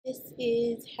This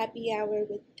is Happy Hour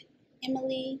with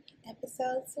Emily,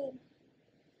 episode 2.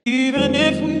 Even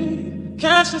if we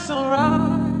catch the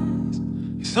sunrise,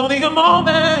 it's only a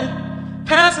moment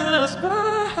passing us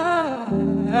by.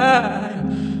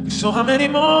 So how many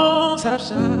moons have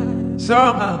shine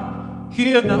somehow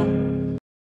here now?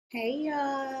 Hey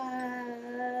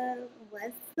y'all,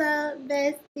 what's up,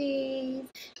 besties,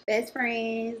 best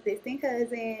friends, distant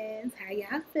cousins? How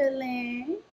y'all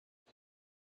feeling?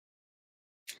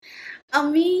 Oh,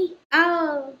 me?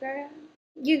 Oh, girl.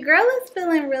 Your girl is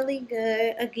feeling really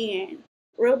good again.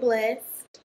 Real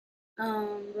blessed,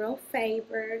 real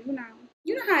favored, you know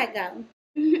how it go.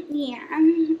 Yeah,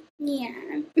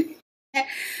 yeah.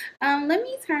 Let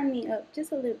me turn me up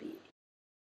just a little bit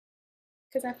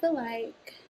because I feel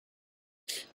like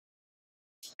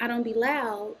I don't be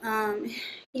loud.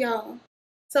 Y'all.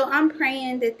 So I'm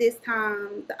praying that this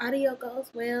time the audio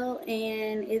goes well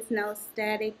and it's no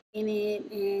static in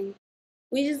it, and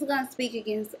we just gonna speak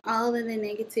against all of the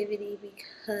negativity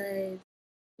because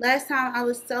last time I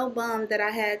was so bummed that I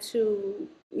had to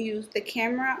use the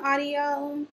camera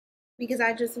audio because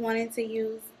I just wanted to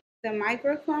use the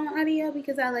microphone audio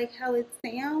because I like how it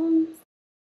sounds.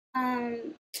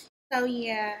 Um, so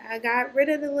yeah, I got rid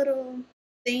of the little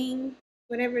thing,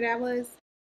 whatever that was.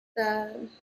 The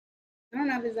I don't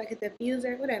know if it's like a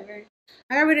diffuser, whatever.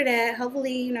 I got rid of that.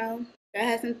 Hopefully, that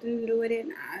has something to do with it.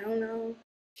 I don't know.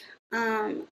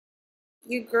 Um,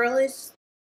 your girl is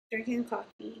drinking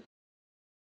coffee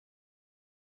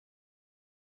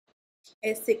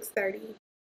at 6:30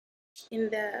 in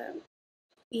the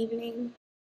evening.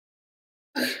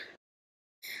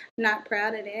 Not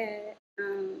proud of that.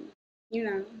 You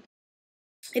know,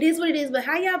 it is what it is. But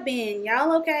how y'all been?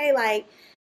 Y'all okay? Like,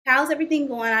 how's everything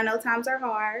going? I know times are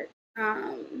hard.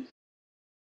 Um,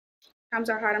 times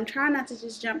are hard. I'm trying not to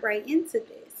just jump right into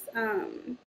this.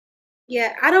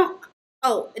 Yeah, I don't.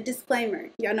 Oh, a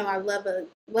disclaimer. Y'all know I love a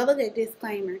good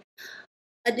disclaimer.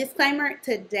 A disclaimer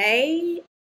today.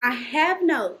 I have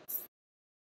notes,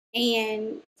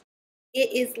 and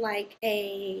it is like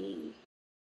a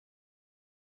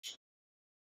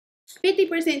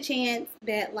 50% chance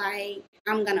that like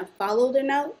I'm gonna follow the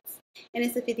notes, and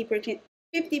it's a 50%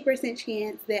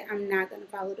 chance that I'm not gonna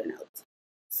follow the notes.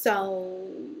 So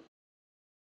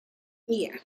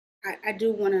yeah, I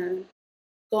do want to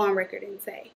go on record and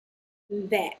say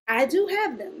that I do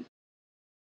have them,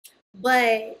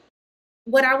 but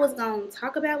what I was gonna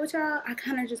talk about with y'all, I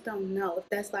kind of just don't know if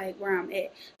that's like where I'm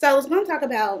at. So I was gonna talk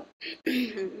about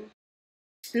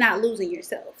not losing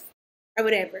yourself or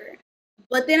whatever.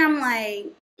 But then I'm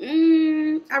like,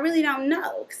 I really don't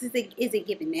know. Cause is it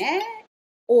giving that?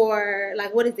 Or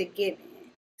like what is it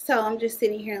giving? So I'm just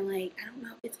sitting here like, I don't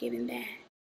know if it's giving that.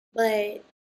 But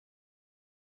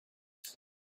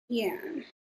yeah.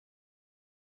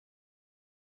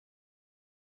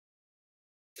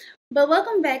 But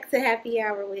welcome back to Happy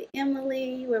Hour with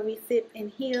Emily, where we sip and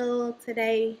heal.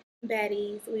 Today,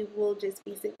 baddies, we will just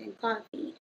be sipping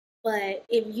coffee. But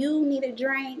if you need a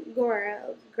drink,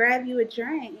 girl, grab you a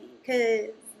drink, because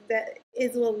that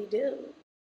is what we do.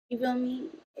 You feel me?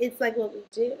 It's like what we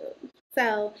do.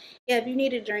 So, yeah, if you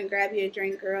need a drink, grab you a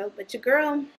drink, girl. But your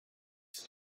girl,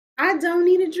 I don't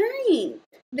need a drink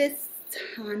this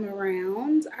time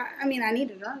around. I mean, I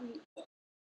need a drink,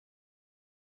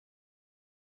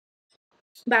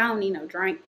 but I don't need no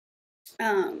drink.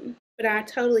 But I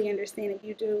totally understand if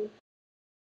you do.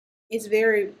 It's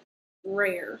very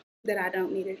rare that I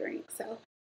don't need a drink. So,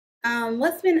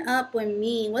 what's been up with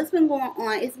me? What's been going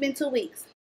on? It's been 2 weeks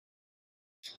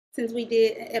since we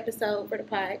did an episode for the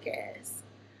podcast.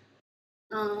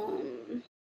 Um,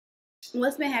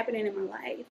 what's been happening in my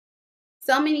life?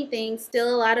 So many things.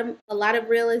 Still a lot of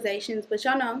realizations. But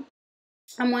y'all know,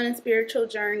 I'm on a spiritual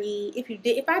journey.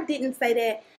 If I didn't say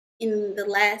that in the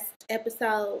last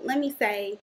episode, let me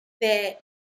say that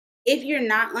if you're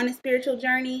not on a spiritual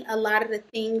journey, a lot of the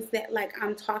things that like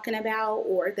I'm talking about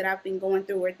or that I've been going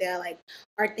through or that like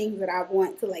are things that I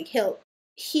want to like help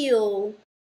heal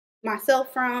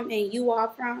myself from and you all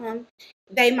from,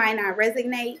 they might not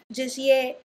resonate just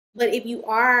yet. But if you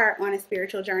are on a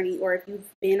spiritual journey or if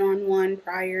you've been on one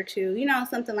prior to,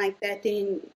 something like that,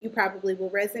 then you probably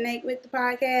will resonate with the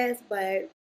podcast.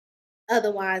 But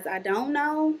otherwise, I don't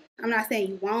know. I'm not saying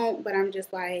you won't, but I'm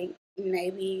just like,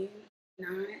 maybe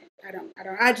not.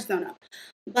 I just don't know.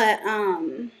 But I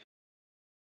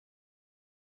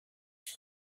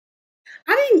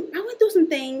went through some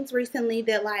things recently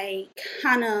that like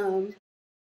kind of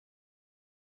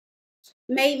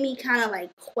made me kind of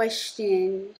like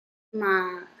question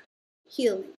my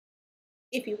healing,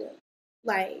 if you will.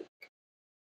 Like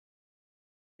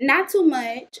Not too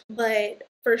much, but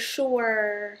for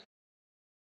sure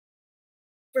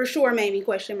made me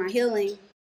question my healing.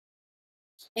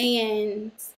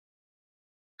 And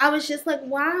I was just like,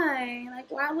 why? Like,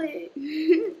 why would,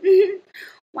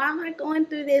 why am I going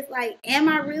through this? Like, am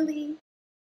I really,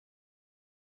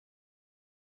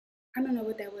 I don't know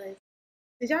what that was.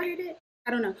 Did y'all hear that?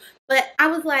 I don't know. But I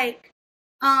was like,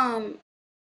 um,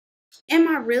 am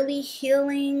I really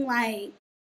healing? Like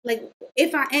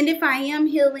if I am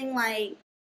healing, like,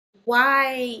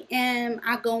 why am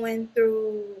I going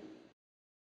through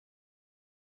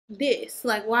this?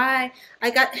 Like, why I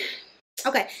got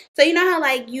okay. So you know how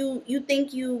like you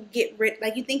think you get rid,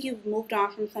 like you think you've moved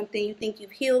on from something, you think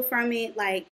you've healed from it,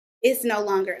 like it's no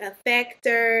longer a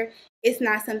factor. It's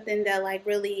not something that like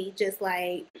really just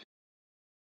like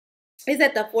is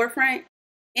at the forefront.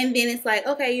 And then it's like,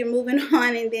 okay, you're moving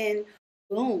on, and then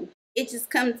boom, it just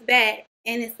comes back,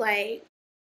 and it's like,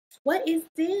 what is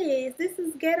this? This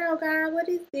is ghetto, God. What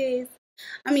is this?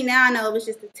 I mean, now I know it was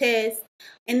just a test,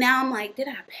 and now I'm like, did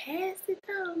I pass it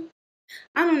though?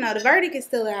 I don't know. The verdict is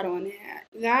still out on that.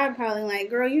 God probably like,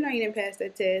 girl, you know you didn't pass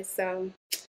that test, so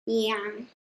yeah,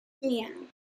 yeah,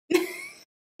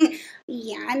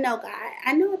 yeah. I know, God.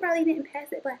 I know I probably didn't pass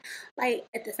it, but like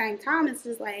at the same time, it's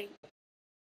just like,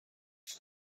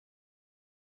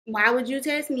 why would you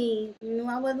test me? You knew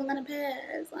I wasn't gonna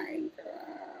pass. Like,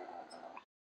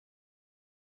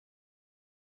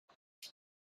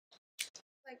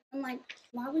 I'm like,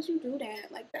 why would you do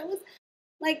that? Like, that was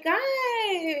like,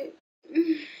 God.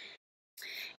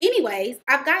 Anyways,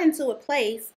 I've gotten to a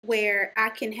place where I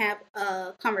can have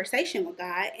a conversation with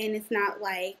God, and it's not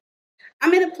like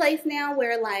I'm in a place now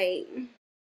where like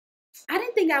I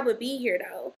didn't think I would be here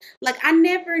though. Like I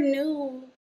never knew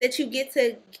that you get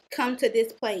to come to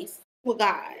this place with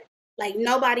God. Like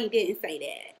nobody didn't say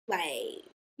that. Like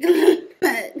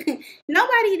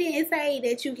nobody didn't say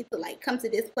that you get to like come to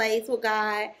this place with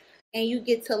God and you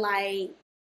get to like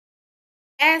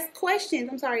ask questions.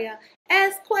 I'm sorry, y'all.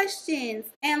 Ask questions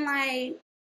and like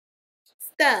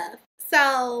stuff.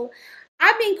 So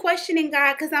I've been questioning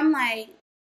God because I'm like,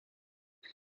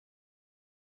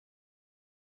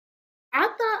 I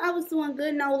thought I was doing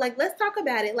good. No, like let's talk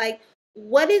about it. Like,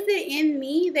 what is it in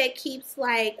me that keeps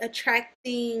like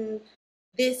attracting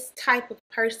this type of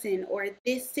person or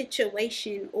this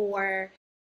situation or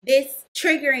this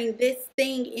triggering this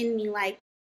thing in me? Like,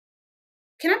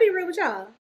 can I be real with y'all?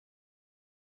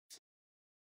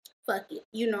 Fuck it.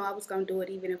 You know I was gonna do it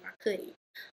even if I couldn't.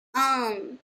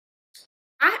 Um,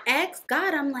 I asked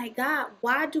God, I'm like, God,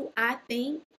 why do I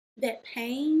think that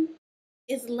pain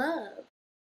is love?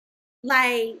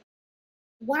 Like,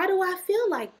 why do I feel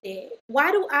like that?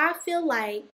 Why do I feel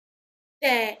like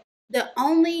that the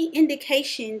only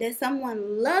indication that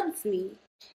someone loves me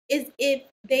is if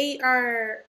they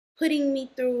are putting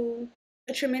me through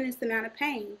a tremendous amount of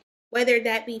pain, whether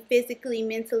that be physically,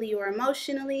 mentally, or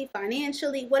emotionally,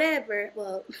 financially, whatever.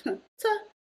 Well,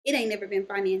 it ain't never been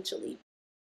financially,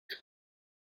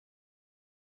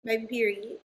 maybe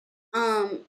period.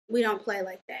 We don't play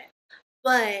like that.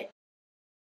 But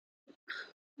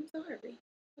I'm sorry.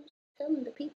 I'm telling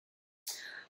the people.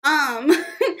 Um,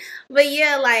 but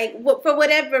yeah, like for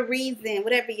whatever reason,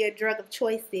 whatever your drug of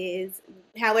choice is,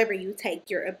 however you take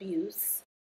your abuse,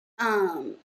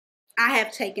 um, I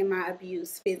have taken my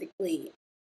abuse physically,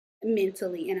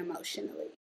 mentally, and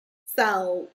emotionally.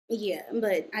 So yeah,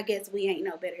 but I guess we ain't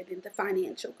no better than the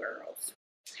financial girls.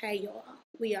 Hey y'all,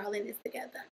 we all in this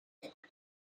together.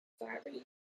 Sorry,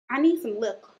 I need some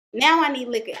liquor. Now I need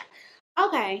liquor.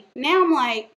 Okay, now I'm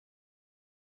like,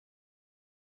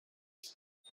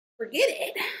 forget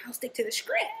it. I'll stick to the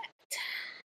script.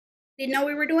 Didn't know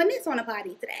we were doing this on a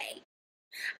potty today.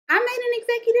 I made an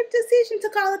executive decision to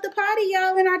call it the potty,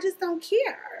 y'all, and I just don't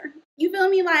care. You feel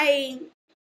me? Like,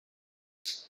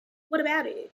 what about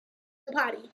it? The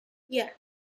potty. Yeah.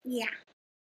 Yeah.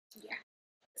 Yeah.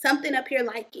 Something up here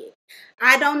like it.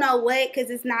 I don't know what, because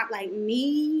it's not like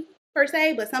me per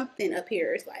se, but something up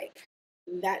here is like,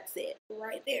 that's it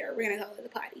right there. We're going to call it the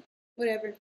potty.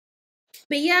 Whatever.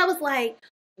 But yeah, I was like,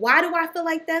 why do I feel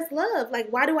like that's love? Like,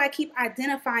 why do I keep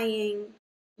identifying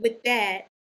with that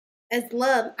as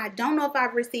love? I don't know if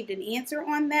I've received an answer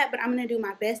on that, but I'm going to do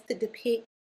my best to depict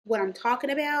what I'm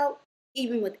talking about,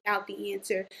 even without the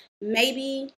answer.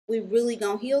 Maybe we really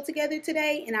going to heal together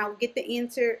today, and I'll get the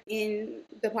answer in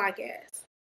the podcast.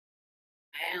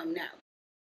 I don't know.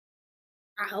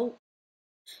 I hope.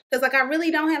 Because, like, I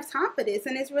really don't have time for this,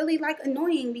 and it's really, like,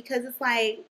 annoying because it's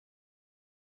like,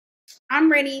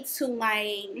 I'm ready to,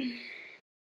 like,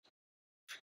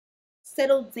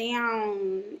 settle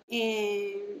down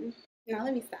and No,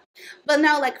 let me stop. But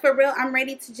no, like for real, I'm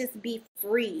ready to just be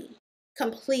free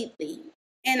completely.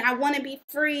 And I want to be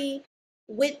free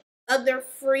with other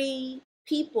free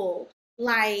people.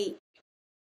 Like,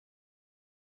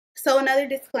 so another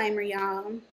disclaimer,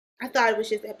 y'all. I thought it was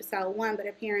just episode 1, but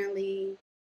apparently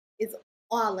it's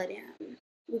all of them.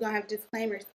 We're going to have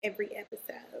disclaimers every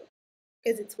episode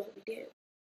because it's what we do.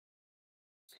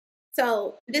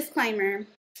 So, disclaimer,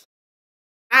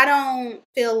 I don't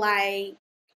feel like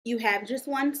you have just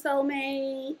one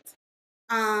soulmate.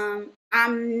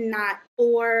 I'm not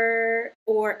for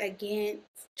or against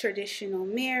traditional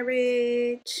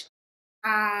marriage.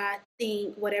 I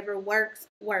think whatever works,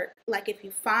 work. Like if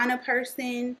you find a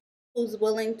person who's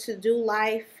willing to do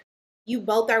life, you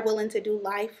both are willing to do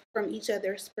life from each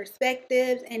other's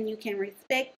perspectives and you can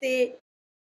respect it.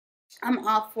 I'm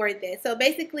all for this. So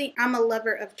basically, I'm a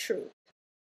lover of truth,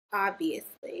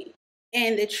 obviously.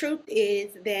 And the truth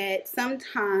is that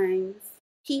sometimes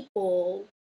people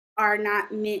are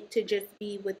not meant to just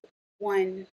be with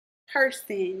one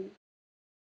person,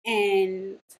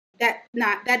 and that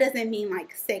doesn't mean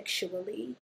like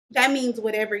sexually. That means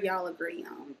whatever y'all agree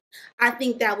on. I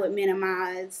think that would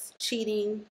minimize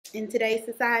cheating in today's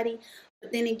society.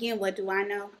 But then again, what do I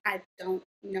know? I don't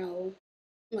know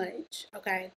much.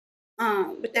 Okay.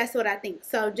 But that's what I think.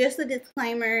 So just a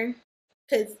disclaimer,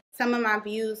 because some of my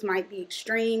views might be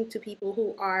extreme to people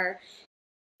who are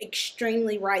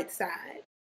extremely right side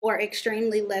or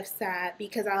extremely left side,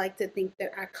 because I like to think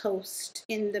that I coast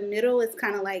in the middle. It's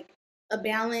kind of like a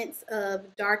balance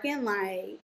of dark and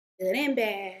light, good and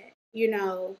bad,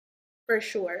 for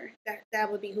sure.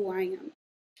 That would be who I am.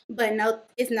 But no,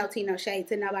 it's no tea, no shade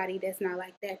to nobody that's not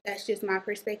like that. That's just my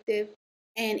perspective.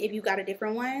 And if you got a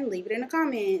different one, leave it in the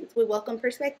comments. We welcome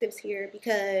perspectives here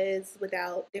because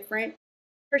without different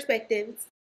perspectives,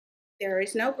 there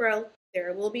is no growth.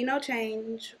 There will be no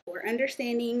change or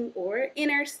understanding or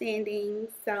understanding.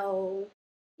 So,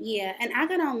 yeah. And I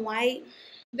got on white.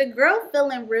 The girl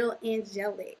feeling real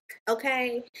angelic,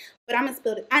 okay? But I'm going to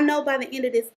spill it. I know by the end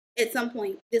of this, at some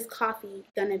point, this coffee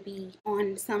gonna be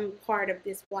on some part of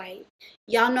this white.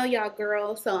 Y'all know y'all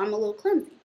girl, so I'm a little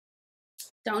clumsy.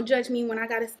 Don't judge me when I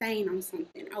got a stain on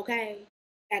something, okay?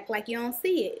 Act like you don't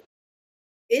see it.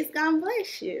 It's gonna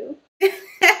bless you.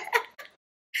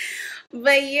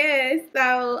 But yeah,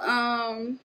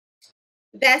 so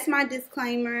that's my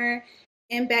disclaimer.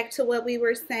 And back to what we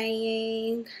were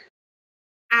saying,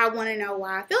 I want to know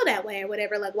why I feel that way or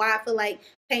whatever, like why I feel like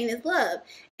pain is love.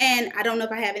 And I don't know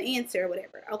if I have an answer or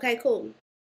whatever. Okay, cool.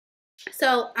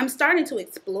 So I'm starting to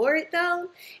explore it though.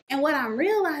 And what I'm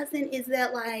realizing is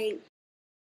that like,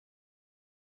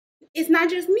 it's not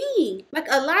just me. Like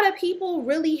a lot of people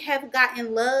really have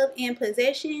gotten love and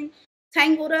possession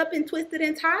tangled up and twisted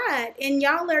and tied. And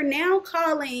y'all are now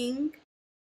calling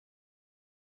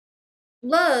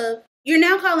love, you're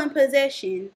now calling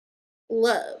possession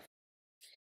love.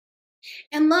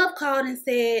 And love called and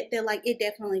said that like it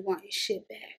definitely want his shit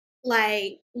back.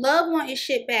 Like love want his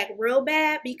shit back real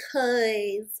bad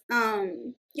because y'all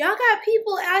got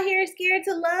people out here scared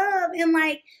to love, and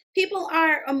like people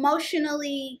are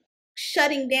emotionally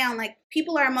shutting down. Like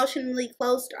people are emotionally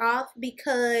closed off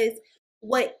because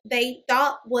what they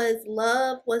thought was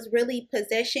love was really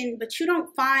possession. But you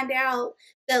don't find out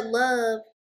that love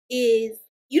is,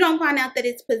 you don't find out that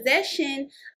it's possession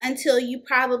until you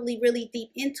probably really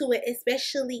deep into it,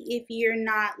 especially if you're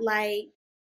not like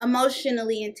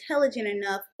emotionally intelligent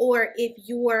enough, or if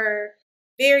you're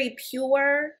very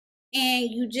pure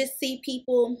and you just see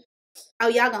people, oh,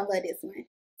 y'all gonna love this one.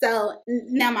 So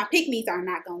now my pick-me's are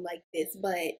not gonna like this,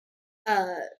 but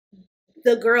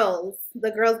the girls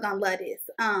gonna love this.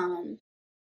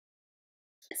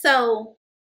 So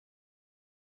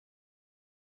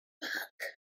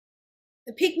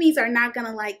the pick-me's are not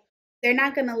gonna like, they're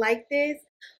not gonna like this,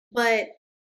 but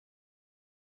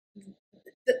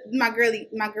my girlies,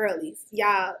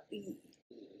 y'all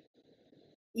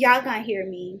gonna hear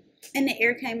me. And the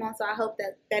air came on, so I hope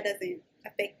that doesn't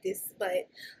affect this. But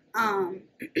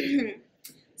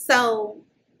so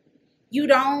you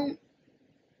don't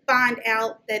find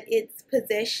out that it's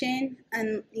possession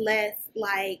unless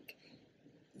like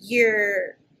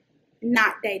you're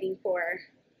not dating for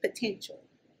potential,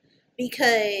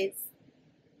 because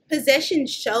possession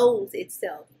shows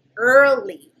itself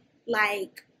early.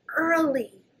 Like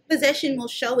early possession will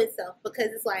show itself, because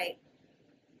it's like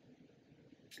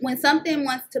when something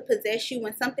wants to possess you,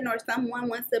 when something or someone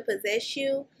wants to possess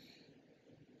you,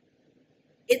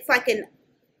 it's like an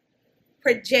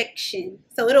projection.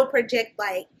 So it'll project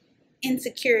like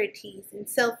insecurities and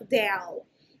self-doubt,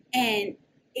 and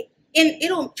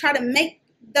it'll try to make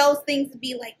those things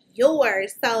be like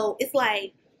yours. So it's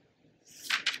like,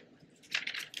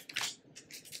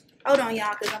 hold on,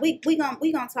 y'all, because we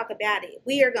gonna talk about it.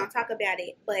 We are gonna talk about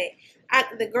it, but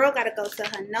the girl gotta go to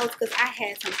her notes because I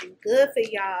had something good for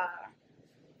y'all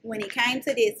when it came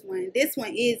to this one. This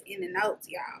one is in the notes,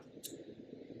 y'all.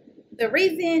 The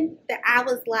reason that I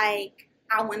was like,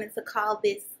 I wanted to call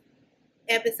this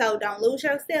episode "Don't Lose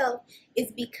Yourself"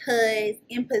 is because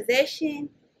in possession,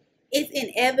 it's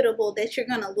inevitable that you're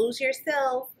gonna lose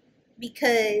yourself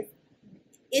because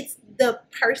it's the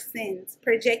person's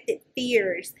projected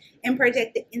fears and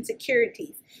projected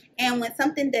insecurities. And when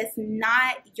something that's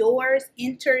not yours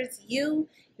enters you,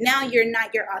 now you're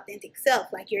not your authentic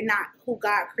self. Like, you're not who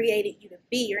God created you to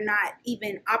be. You're not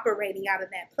even operating out of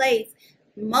that place.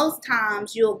 Most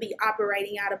times you'll be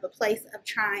operating out of a place of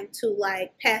trying to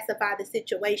like pacify the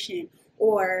situation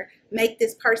or make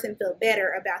this person feel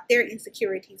better about their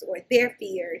insecurities or their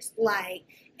fears. Like,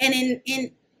 and in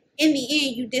the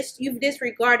end, you've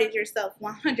disregarded yourself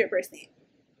 100%,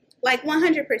 like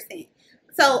 100%.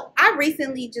 So I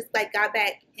recently just like got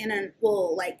back in I'm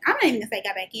not even gonna say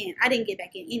got back in. I didn't get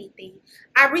back in anything.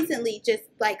 I recently just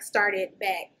like started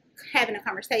back having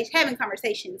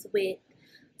conversations with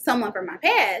someone from my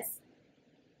past,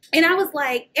 and I was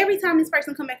like, every time this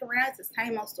person come back around, it's the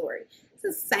same old story. It's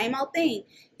the same old thing.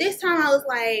 This time I was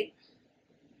like,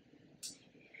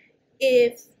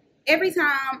 if every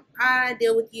time I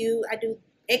deal with you, I do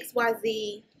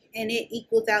XYZ and it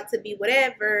equals out to be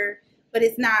whatever, but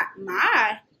it's not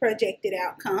my projected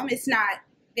outcome, it's not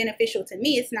beneficial to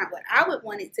me, it's not what I would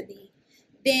want it to be,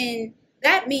 then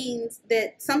that means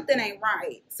that something ain't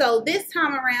right. So this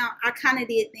time around, I kind of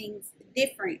did things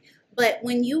different. But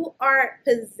when you are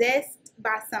possessed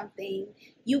by something,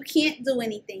 you can't do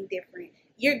anything different.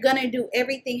 You're going to do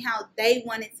everything how they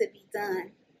want it to be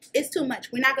done. It's too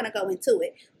much. We're not going to go into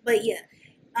it. But yeah,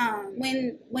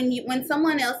 when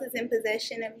someone else is in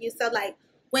possession of you, so like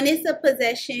when it's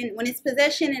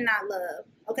possession and not love,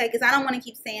 okay? Because I don't want to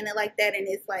keep saying it like that, and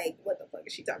it's like, what the fuck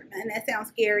is she talking about? And that sounds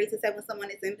scary to say when someone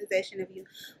is in possession of you.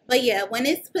 But yeah, when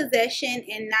it's possession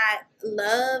and not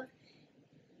love,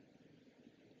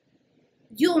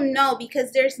 you'll know,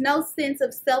 because there's no sense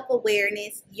of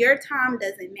self-awareness. Your time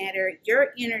doesn't matter.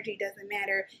 Your energy doesn't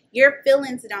matter. Your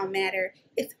feelings don't matter.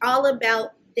 It's all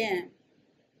about them.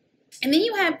 And then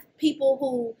you have people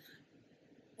who,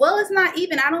 well, it's not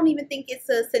even, I don't even think it's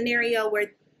a scenario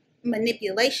where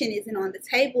manipulation isn't on the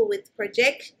table with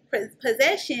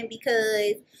possession,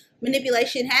 because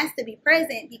manipulation has to be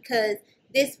present because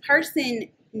this person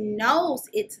knows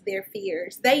it's their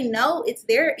fears. They know it's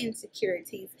their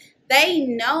insecurities. They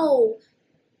know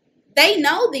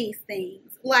these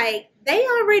things. Like, they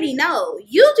already know.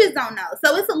 You just don't know.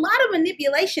 So it's a lot of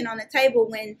manipulation on the table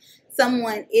when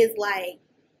someone is like,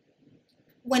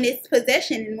 when it's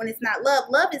possession and when it's not love.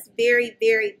 Love is very,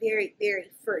 very, very, very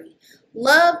free.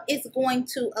 Love is going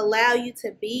to allow you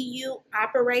to be you,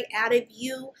 operate out of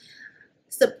you,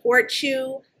 support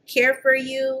you, care for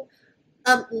you,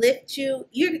 uplift you.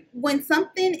 When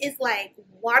something is like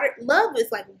water, love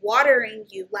is like watering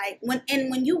you. Like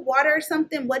when you water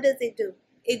something, what does it do?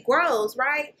 It grows,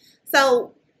 right?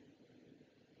 So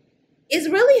it's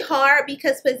really hard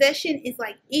because possession is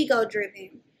like ego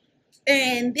driven.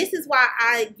 And this is why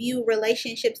I view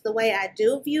relationships the way I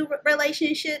do view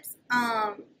relationships.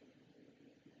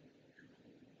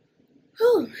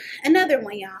 Another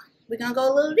one, y'all. We're going to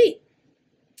go a little deep.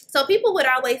 So people would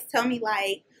always tell me,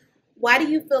 like, why do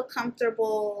you feel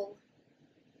comfortable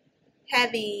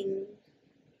having,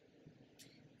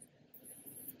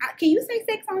 can you say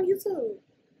sex on YouTube?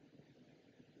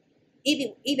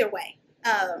 Either way.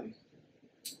 I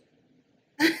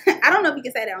don't know if you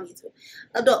can say that on YouTube.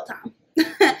 Adult time.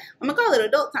 I'm going to call it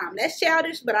adult time. That's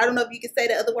childish, but I don't know if you can say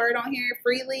the other word on here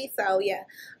freely. So, yeah.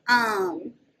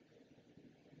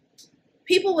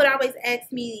 People would always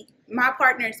ask me, my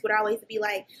partners would always be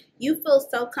like, you feel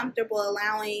so comfortable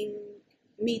allowing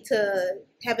me to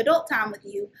have adult time with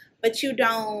you, but you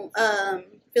don't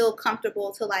feel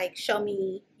comfortable to like show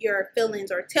me your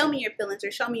feelings or tell me your feelings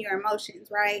or show me your emotions,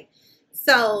 right?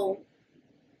 So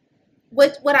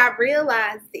what I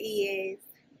realized is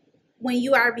when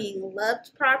you are being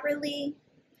loved properly,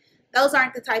 those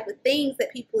aren't the type of things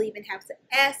that people even have to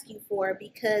ask you for,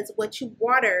 because what you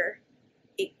water,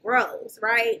 it grows,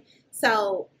 right?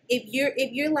 So if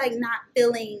you're like not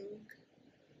feeling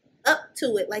up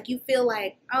to it, like you feel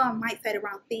like, oh, I might say the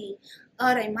wrong thing,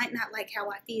 oh, they might not like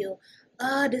how I feel,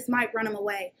 oh, this might run them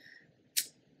away,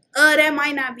 oh, that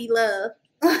might not be love.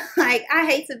 Like, I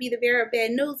hate to be the bearer of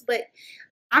bad news, but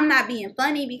I'm not being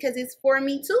funny because it's for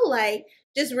me too. Like,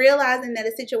 just realizing that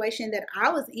a situation that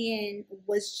I was in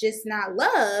was just not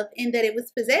love and that it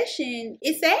was possession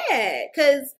is sad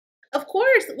because of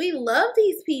course we love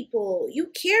these people.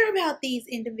 You care about these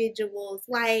individuals.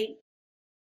 Like,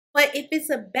 but if it's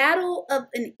a battle of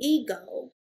an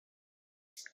ego,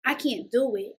 I can't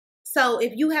do it. So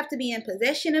if you have to be in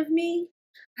possession of me,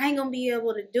 I ain't gonna be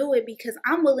able to do it because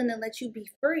I'm willing to let you be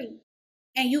free.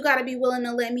 And you gotta be willing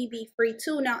to let me be free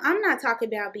too. Now I'm not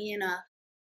talking about being a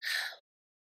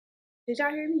did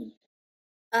y'all hear me?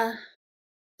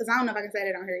 Because I don't know if I can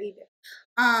say that on here either.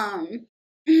 I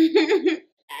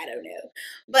don't know.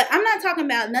 But I'm not talking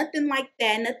about nothing like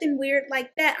that, nothing weird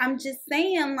like that. I'm just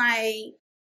saying, like,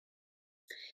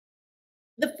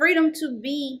 the freedom to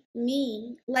be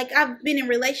me. Like, I've been in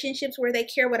relationships where they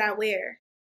care what I wear.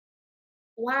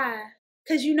 Why?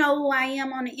 Because you know who I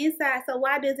am on the inside. So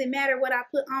why does it matter what I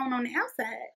put on the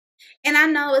outside? And I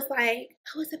know it's like,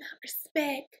 oh, it's about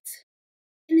respect.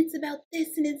 And it's about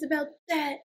this and it's about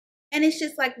that. And it's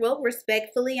just like, well,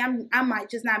 respectfully, I might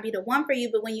just not be the one for you.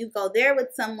 But when you go there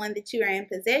with someone that you are in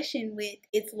possession with,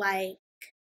 it's like,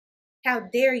 how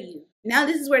dare you? Now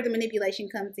this is where the manipulation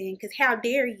comes in, because how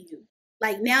dare you?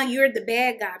 Like, now you're the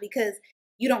bad guy because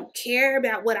you don't care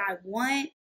about what I want.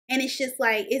 And it's just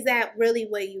like, is that really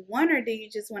what you want, or do you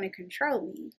just want to control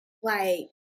me?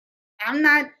 Like, I'm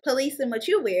not policing what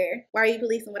you wear. Why are you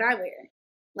policing what I wear?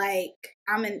 Like,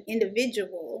 I'm an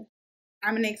individual.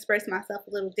 I'm going to express myself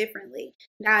a little differently.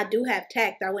 Now, I do have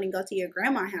tact. I wouldn't go to your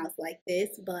grandma's house like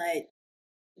this, but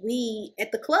we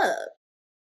at the club,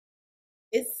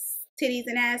 it's titties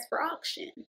and ass for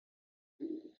auction.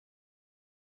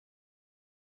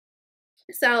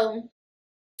 So,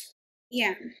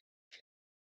 yeah.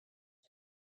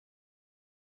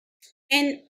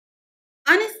 And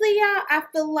honestly, y'all, I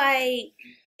feel like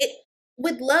it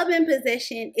with love and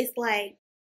possession, it's like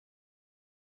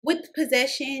with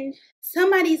possession,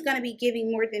 somebody's going to be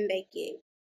giving more than they give.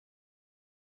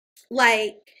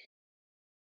 Like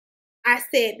I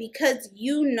said, because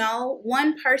you know,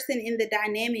 one person in the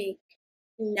dynamic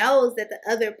knows that the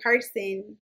other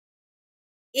person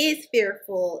is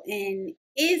fearful and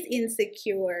is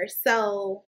insecure.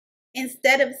 So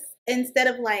instead of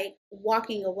like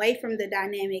walking away from the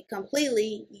dynamic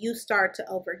completely, you start to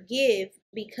overgive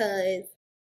because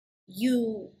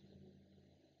you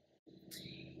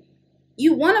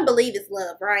want to believe it's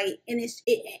love, right? And it's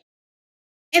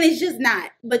just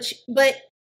not. But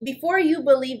before you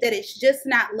believe that it's just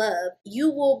not love,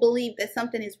 you will believe that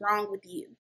something is wrong with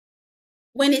you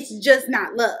when it's just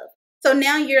not love. So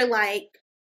now you're like,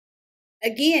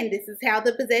 again, this is how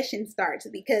the possession starts,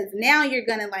 because now you're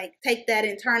going to like take that,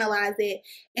 internalize it,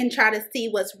 and try to see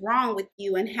what's wrong with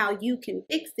you and how you can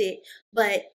fix it.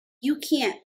 But you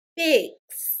can't fix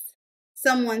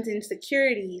someone's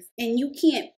insecurities, and you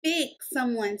can't fix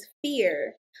someone's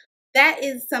fear. That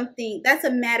is something, that's a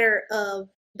matter of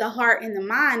the heart and the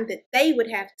mind that they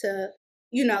would have to,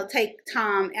 you know, take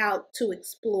time out to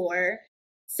explore.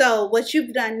 So what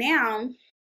you've done now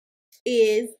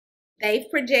is they've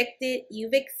projected,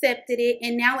 you've accepted it,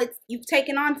 and now you've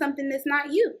taken on something that's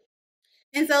not you.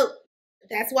 And so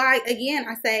that's why, again,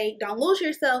 I say don't lose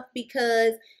yourself,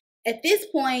 because at this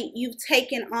point you've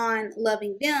taken on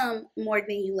loving them more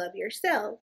than you love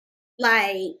yourself.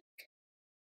 Like,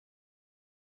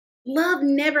 love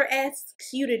never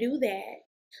asks you to do that.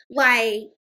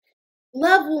 Like,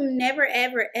 love will never,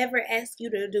 ever, ever ask you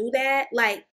to do that.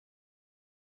 Like,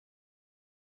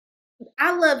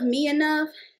 I love me enough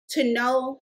to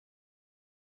know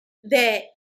that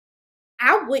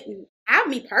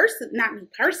not me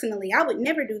personally, I would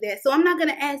never do that. So I'm not going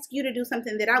to ask you to do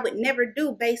something that I would never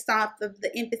do based off of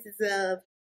like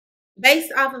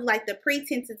the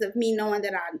pretenses of me knowing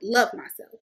that I love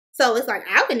myself. So it's like,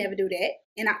 I would never do that.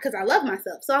 And because I love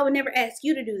myself. So I would never ask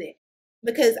you to do that,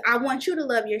 because I want you to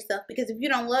love yourself. Because if you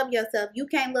don't love yourself, you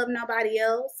can't love nobody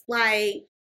else. Like,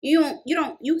 you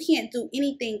can't do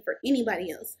anything for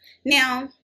anybody else. Now,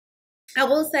 I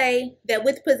will say that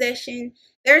with possession,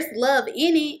 there's love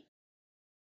in it.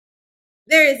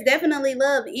 There is definitely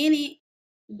love in it,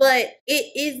 but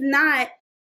it is not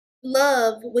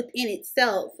love within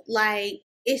itself. Like,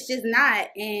 it's just not.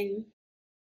 And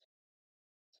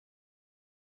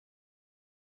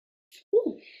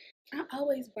ooh, I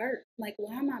always burp. Like,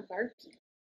 why am I burping?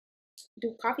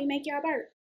 Do coffee make y'all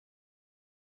burp?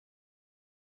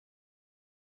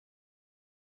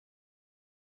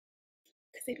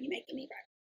 Because it be making me burp.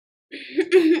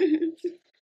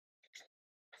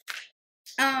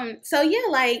 So yeah,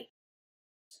 like,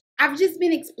 I've just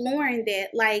been exploring that,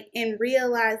 like, and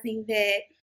realizing that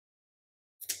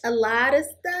a lot of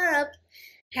stuff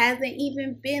hasn't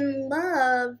even been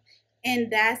love.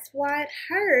 And that's why it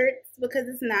hurts, because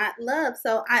it's not love.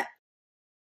 So I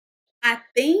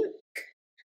think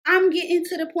I'm getting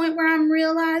to the point where I'm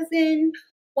realizing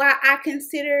why I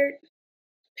considered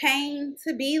pain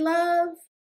to be love,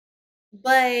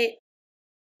 but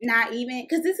not even,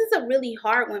 because this is a really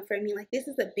hard one for me. Like, this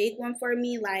is a big one for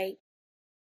me. Like,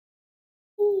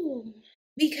 ooh,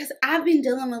 because I've been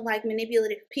dealing with like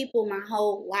manipulative people my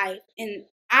whole life, and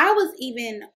I was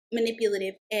even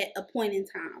manipulative at a point in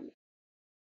time,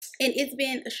 and it's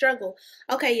been a struggle.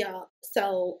 Okay, y'all.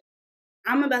 So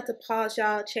I'm about to pause,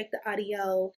 y'all, check the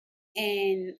audio,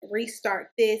 and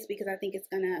restart this because I think it's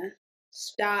gonna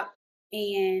stop,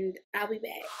 and I'll be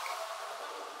back.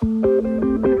 I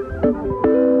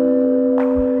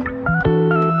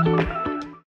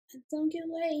don't get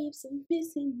waves of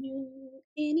missing you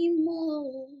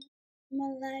anymore. My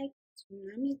life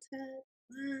tsunami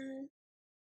tide.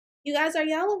 You guys, are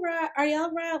y'all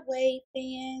Rod Wave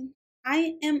fan?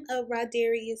 I am a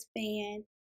Rodarius fan.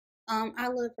 I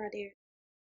love Rodarius.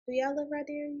 Do y'all love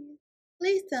Rodarius?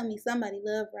 Please tell me somebody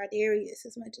love Rodarius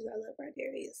as much as I love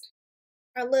Rodarius.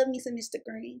 I love me some Mr.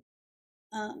 Green.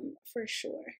 For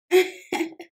sure.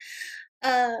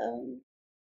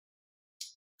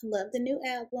 Love the new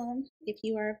album. If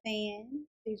you are a fan,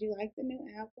 did you like the new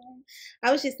album?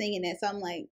 I was just thinking that, so I'm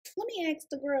like, let me ask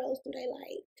the girls, do they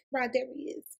like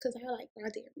Rodarius? Because I like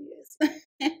Rodarius.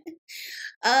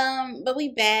 But we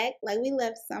back. Like, we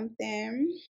left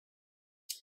something.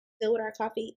 Still with our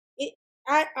coffee.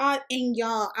 And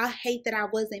y'all, I hate that I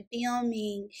wasn't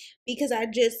filming because I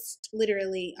just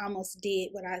literally almost did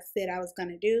what I said I was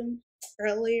gonna do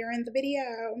earlier in the video.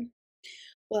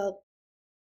 Well,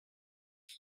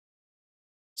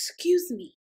 excuse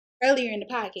me, earlier in the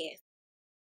podcast.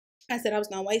 I said I was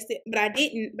gonna waste it, but I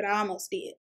didn't, but I almost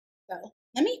did. So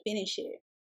let me finish it.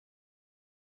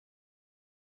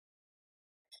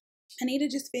 I need to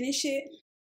just finish it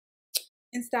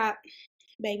and stop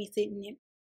babysitting it.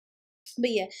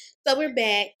 But yeah, so we're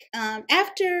back.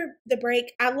 After the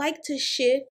break, I like to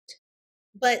shift,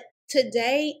 but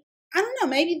today, I don't know,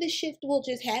 maybe the shift will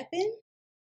just happen.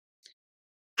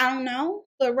 I don't know,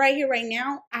 but right here, right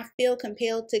now, I feel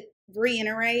compelled to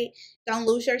reiterate, don't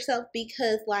lose yourself,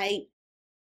 because like,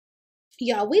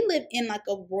 y'all, we live in like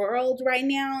a world right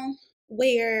now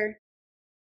where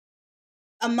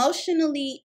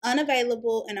emotionally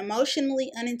unavailable and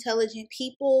emotionally unintelligent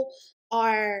people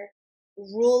are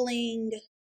ruling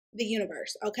the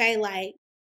universe. Okay, like,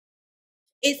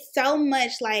 it's so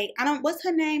much like, what's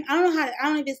her name? I don't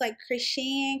know if it's like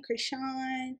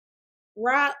Krishan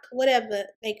Rock, whatever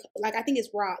they like. I think it's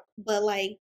Rock, but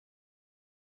like,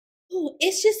 ooh,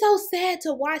 it's just so sad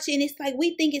to watch, and it's like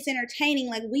we think it's entertaining.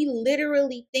 Like, we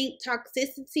literally think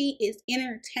toxicity is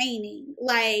entertaining.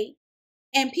 Like,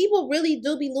 and people really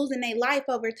do be losing their life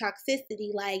over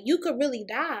toxicity. Like, you could really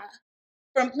die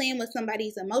from playing with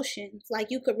somebody's emotions. Like,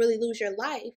 you could really lose your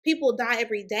life. People die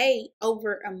every day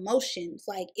over emotions.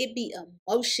 Like, it be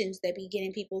emotions that be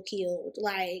getting people killed.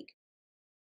 Like,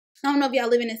 I don't know if y'all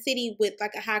live in a city with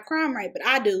like a high crime rate, but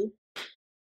I do.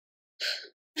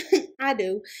 I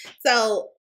do. So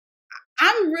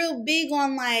I'm real big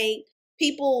on like,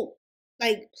 people,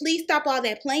 like, please stop all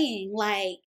that playing.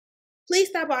 Like, please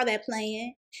stop all that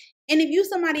playing. And if you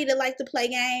somebody that like to play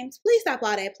games, please stop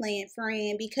all that playing,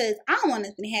 friend, because I don't want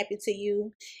nothing to happen to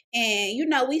you. And you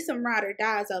know, we some ride or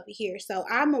dies over here. So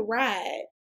I'm a ride.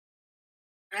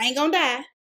 I ain't gonna die,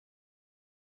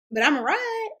 but I'm a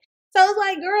ride. So it's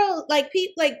like, girl, like,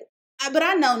 people, like, but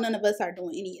I know none of us are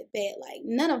doing any of that. Like,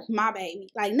 none of my baby,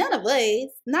 like, none of us,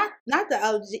 not the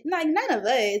OG, like, none of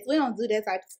us, we don't do that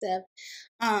type of stuff.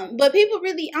 But people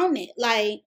really own it.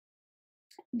 Like,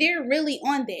 they're really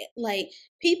on that. Like,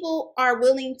 people are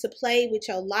willing to play with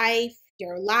your life,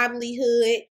 your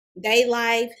livelihood, they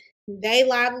life, they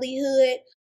livelihood,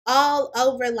 all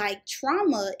over like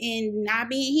trauma and not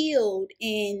being healed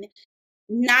and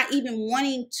not even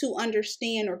wanting to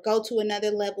understand or go to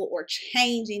another level or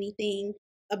change anything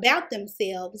about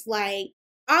themselves. Like,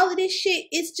 all of this shit,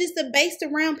 it's just based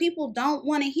around people don't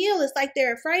want to heal. It's like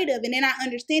they're afraid of. And then I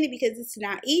understand it because it's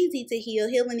not easy to heal.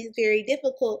 Healing is very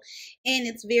difficult and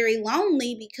it's very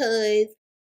lonely, because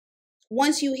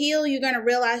once you heal, you're going to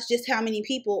realize just how many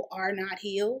people are not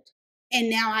healed. And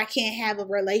now I can't have a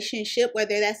relationship,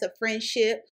 whether that's a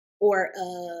friendship or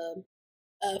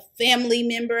a family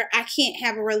member. I can't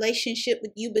have a relationship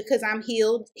with you because I'm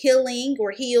healing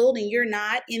or healed, and you're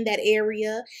not in that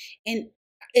area, and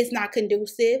it's not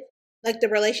conducive. Like, the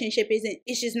relationship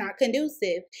it's just not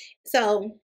conducive.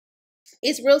 So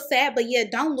it's real sad, but yeah,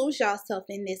 don't lose yourself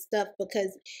in this stuff,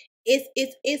 because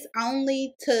It's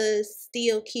only to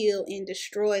steal, kill, and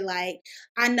destroy. Like,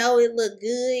 I know it look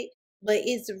good, but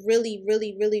it's really,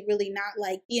 really, really, really not.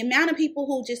 Like, the amount of people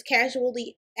who just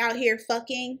casually out here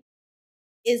fucking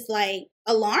is like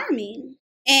alarming,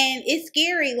 and it's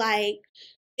scary. Like,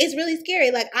 it's really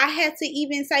scary. Like, I had to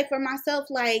even say for myself,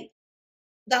 like,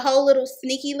 the whole little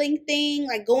sneaky link thing,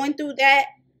 like going through that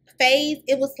phase,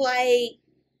 it was like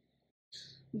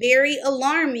very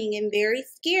alarming and very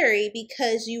scary,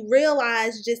 because you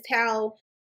realize just how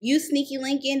you sneaky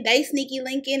linking, they sneaky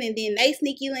linking, and then they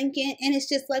sneaky linking, and it's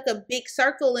just like a big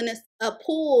circle and a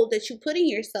pool that you putting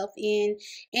yourself in,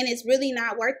 and it's really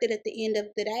not worth it at the end of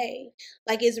the day.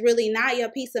 Like, it's really not. Your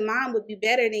peace of mind would be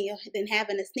better than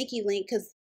having a sneaky link,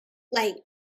 because like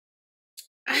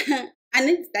I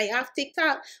need to stay off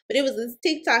TikTok, but it was this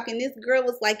TikTok, and this girl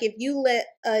was like, if you let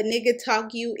a nigga talk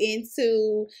you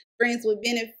into friends with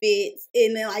benefits,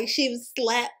 and then like she was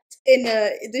slapped, and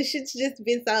this shit's just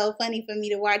been so funny for me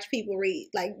to watch people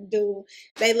do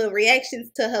they little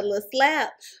reactions to her little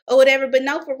slap or whatever. But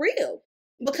no, for real,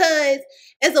 because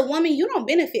as a woman, you don't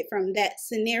benefit from that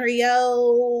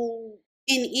scenario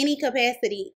in any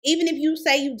capacity. Even if you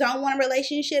say you don't want a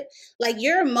relationship, like,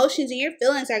 your emotions and your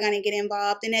feelings are going to get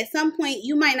involved, and at some point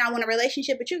you might not want a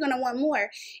relationship, but you're going to want more.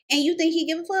 And you think he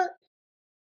give a fuck?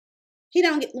 He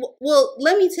don't get, well,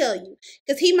 let me tell you,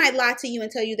 because he might lie to you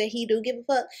and tell you that he do give a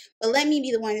fuck, but let me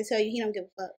be the one to tell you he don't give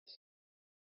a fuck.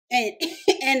 And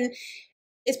and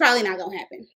it's probably not gonna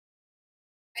happen.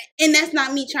 And that's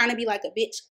not me trying to be like a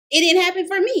bitch. It didn't happen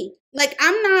for me. Like,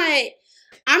 I'm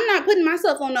not putting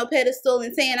myself on no pedestal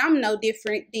and saying I'm no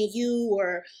different than you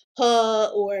or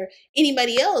her or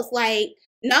anybody else. Like,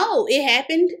 no, it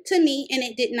happened to me, and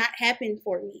it did not happen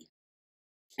for me.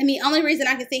 And the only reason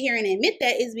I can sit here and admit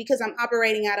that is because I'm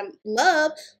operating out of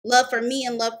love for me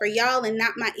and love for y'all, and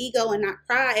not my ego and not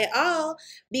pride at all.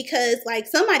 Because, like,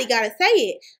 somebody got to say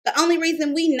it. The only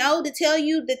reason we know to tell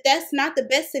you that that's not the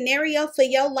best scenario for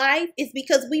your life is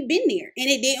because we've been there and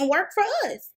it didn't work for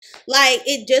us. Like,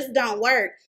 it just don't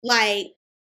work. Like,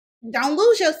 don't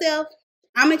lose yourself.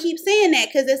 I'm going to keep saying that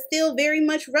because it's still very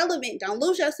much relevant. Don't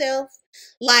lose yourself.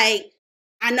 Like,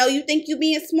 I know you think you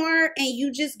being smart and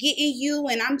you just getting you,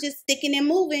 and I'm just sticking and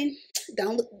moving.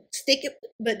 Don't stick it,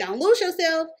 but don't lose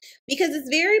yourself, because it's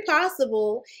very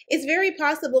possible. It's very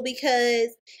possible, because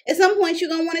at some point you're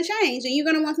going to want to change and you're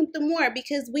going to want something more,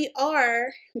 because we are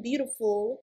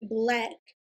beautiful, Black,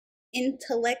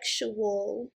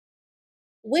 intellectual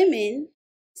women.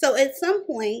 So at some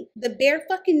point, the bare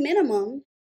fucking minimum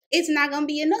is not going to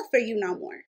be enough for you no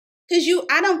more. Because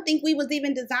I don't think we was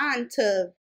even designed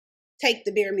to take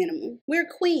the bare minimum. We're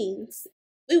queens.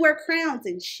 We wear crowns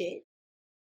and shit.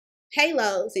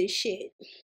 Halos and shit.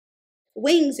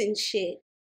 Wings and shit.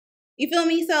 You feel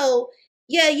me? So,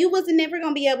 yeah, you wasn't never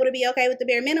going to be able to be okay with the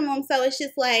bare minimum. So it's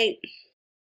just like,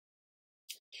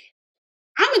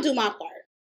 I'm going to do my part.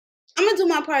 I'm going to do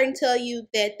my part and tell you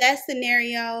that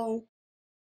scenario,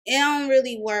 it don't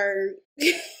really work.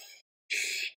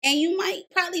 And you might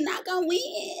probably not gonna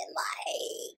win.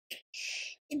 Like,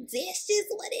 that's just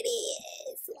what it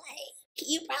is. Like,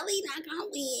 you probably not gonna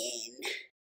win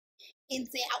in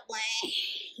that one,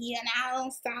 you know.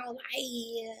 So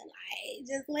like,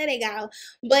 just let it go.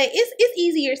 But it's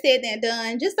easier said than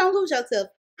done. Just don't lose yourself.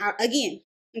 Again,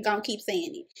 I'm gonna keep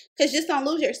saying it, because just don't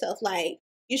lose yourself. Like,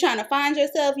 you're trying to find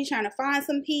yourself, you're trying to find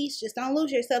some peace, just don't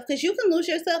lose yourself, because you can lose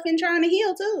yourself in trying to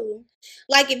heal too.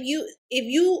 Like, if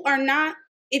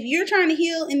you're trying to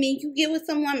heal and then you get with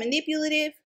someone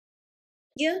manipulative,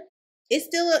 yeah, it's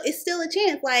still a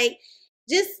chance. Like,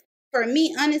 just for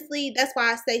me, honestly, that's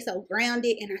why I stay so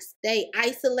grounded and I stay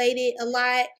isolated a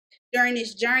lot during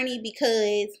this journey,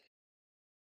 because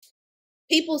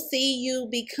people see you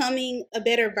becoming a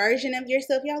better version of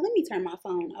yourself. Y'all, let me turn my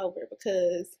phone over,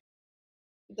 because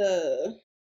the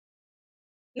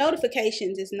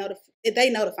notifications is they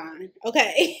notifying.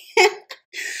 Okay.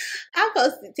 I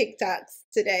posted TikToks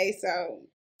today,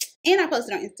 and I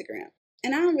posted on Instagram.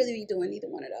 And I don't really be doing either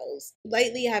one of those.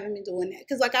 Lately, I haven't been doing that.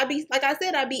 Because like I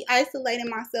said, I be isolating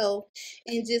myself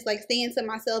and just like staying to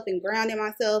myself and grounding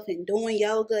myself and doing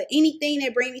yoga. Anything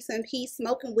that bring me some peace,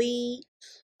 smoking weed.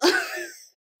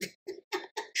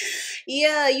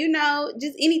 Yeah,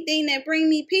 just anything that bring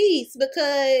me peace,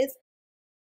 because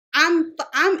I'm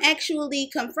actually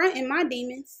confronting my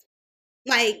demons.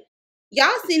 Like, y'all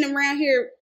sitting around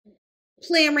here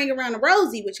playing Ring Around the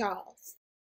Rosie with y'all.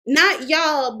 Not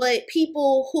y'all, but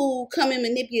people who come and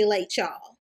manipulate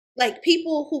y'all. Like,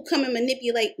 people who come and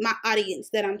manipulate my audience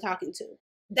that I'm talking to.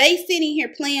 They sitting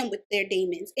here playing with their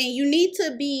demons. And you need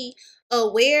to be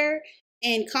aware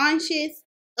and conscious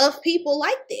of people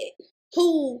like that,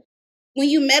 who When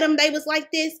you met them, they was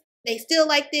like this. They still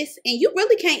like this. And you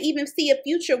really can't even see a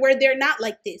future where they're not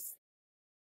like this.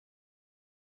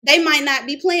 They might not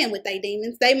be playing with their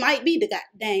demons. They might be the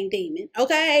dang demon.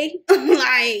 Okay?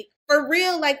 Like, for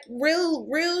real, like real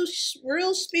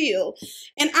spill.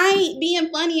 And I ain't being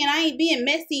funny and I ain't being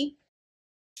messy.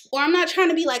 Or I'm not trying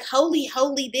to be like holy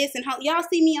this and y'all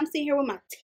see me, I'm sitting here with my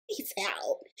teeth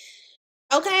out.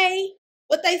 Okay?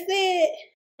 What they said,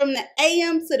 from the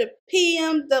AM to the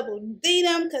PM, double D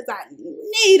them, because I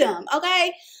need them,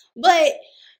 okay? But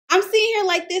I'm sitting here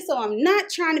like this, so I'm not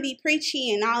trying to be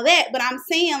preachy and all that, but I'm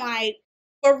saying, like,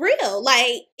 for real,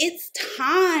 like, it's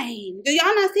time. Do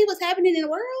y'all not see what's happening in the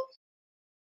world?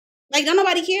 Like, don't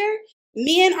nobody care?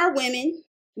 Men are women.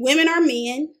 Women are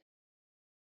men.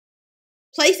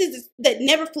 Places that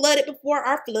never flooded before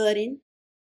are flooding.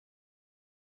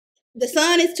 The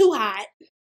sun is too hot.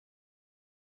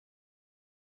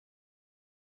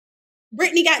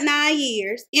 Brittany got 9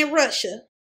 years in Russia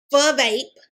for a vape.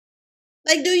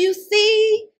 Like, do you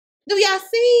see? Do y'all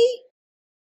see?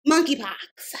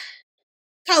 Monkeypox.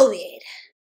 COVID.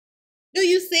 Do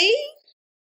you see?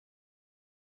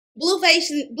 Blueface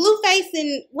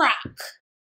and rock.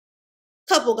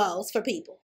 Couple goals for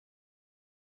people.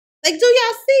 Like, do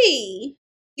y'all see?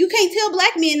 You can't tell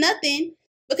black men nothing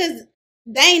because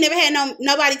they ain't never had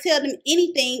nobody tell them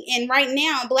anything. And right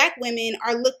now, black women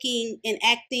are looking and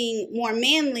acting more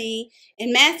manly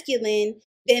and masculine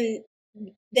than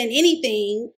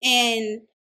anything. And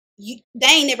they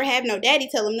ain't never have no daddy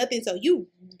tell them nothing. So you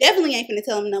definitely ain't finna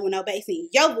tell them no with no bass in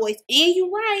your voice. And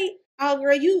you right. Oh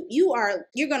girl,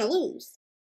 you're gonna lose.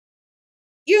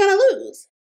 You're gonna lose.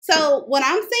 So what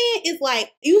I'm saying is,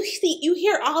 like, you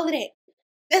hear all of that.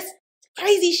 That's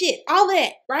crazy shit. All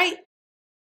that, right?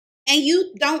 And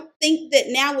you don't think that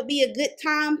now would be a good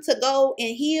time to go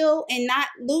and heal and not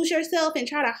lose yourself and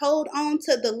try to hold on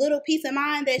to the little peace of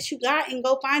mind that you got and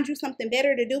go find you something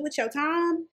better to do with your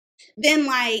time? Then,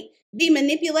 like, be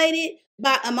manipulated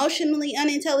by emotionally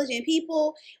unintelligent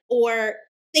people, or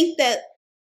think that,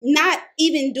 not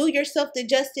even do yourself the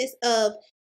justice of,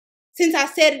 since I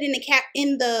said it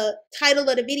in the title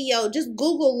of the video, just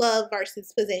Google love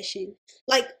versus possession.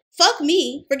 Like, fuck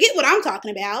me, forget what I'm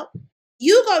talking about.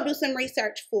 You go do some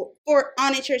research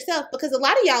on it yourself, because a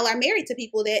lot of y'all are married to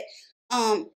people that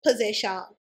possess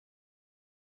y'all.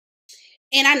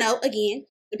 And I know, again,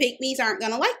 the pygmies aren't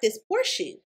gonna like this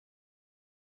portion.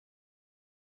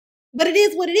 But it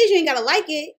is what it is. You ain't gotta like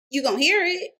it. You gonna hear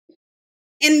it.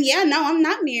 And yeah, no, I'm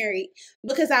not married,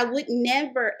 because I would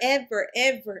never, ever,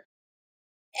 ever,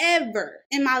 ever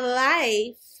in my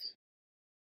life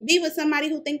be with somebody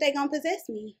who think they gonna possess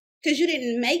me. Because you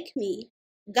didn't make me.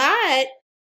 God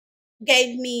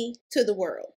gave me to the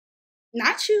world,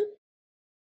 not you.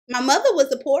 My mother was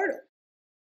the portal.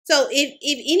 So if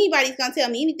anybody's gonna tell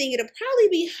me anything, it'll probably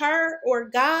be her or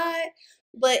God.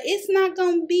 But it's not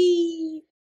gonna be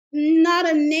not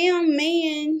a damn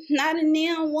man, not a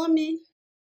damn woman.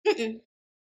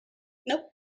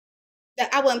 Nope.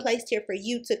 That I wasn't placed here for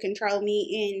you to control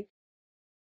me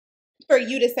and for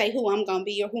you to say who I'm gonna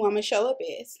be or who I'm gonna show up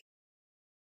as.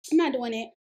 I'm not doing it.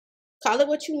 Call it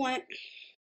what you want,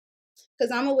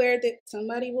 because I'm aware that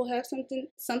somebody will have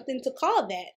something to call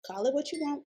that. Call it what you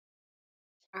want.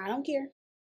 I don't care.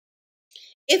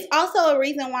 It's also a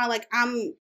reason why, like,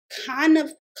 I'm kind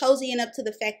of cozying up to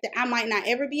the fact that I might not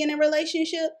ever be in a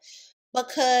relationship,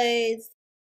 because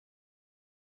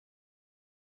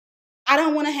I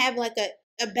don't want to have like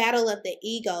a battle of the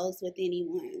egos with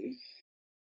anyone.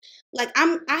 Like,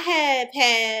 I have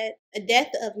had a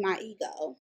death of my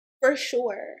ego, for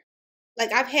sure.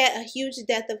 Like, I've had a huge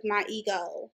death of my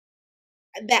ego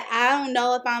that I don't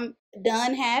know if I'm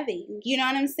done having. You know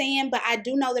what I'm saying? But I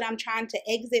do know that I'm trying to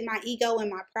exit my ego and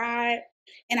my pride.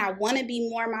 And I want to be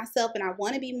more myself, and I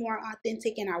want to be more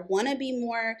authentic, and I want to be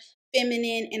more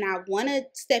feminine, and I want to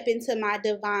step into my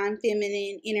divine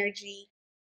feminine energy.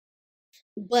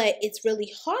 But it's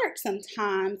really hard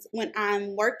sometimes when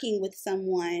I'm working with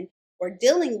someone or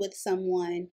dealing with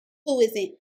someone who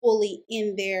isn't fully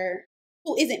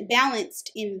who isn't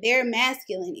balanced in their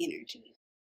masculine energy.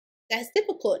 That's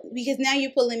difficult, because now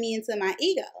you're pulling me into my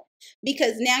ego,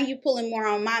 because now you're pulling more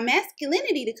on my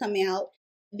masculinity to come out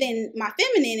than my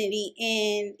femininity.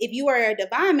 And if you are a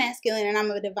divine masculine and I'm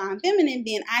a divine feminine,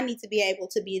 then I need to be able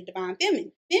to be a divine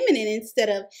feminine instead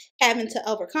of having to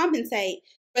overcompensate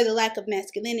for the lack of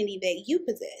masculinity that you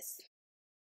possess.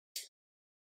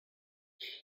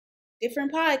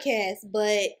 Different podcasts,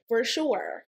 but for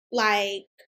sure, like,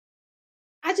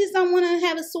 I just don't want to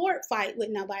have a sword fight with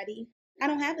nobody. I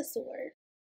don't have a sword.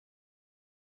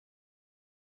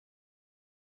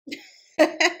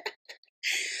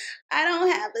 I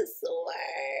don't have a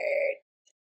sword.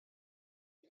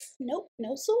 Nope,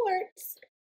 no swords.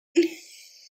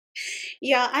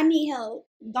 Yeah, I need help.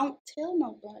 Don't tell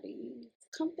nobody. It's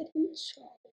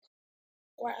confidential.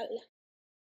 Well,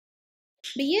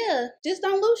 but yeah, just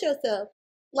don't lose yourself.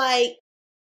 Like,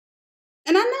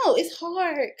 and I know it's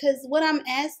hard because what I'm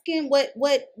asking, what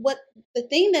the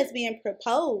thing that's being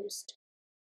proposed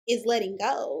is letting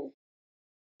go.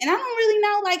 And I don't really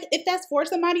know, like, if that's for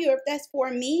somebody or if that's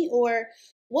for me or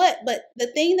what. But the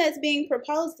thing that's being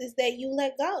proposed is that you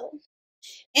let go.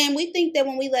 And we think that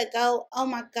when we let go, oh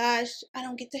my gosh, I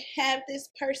don't get to have this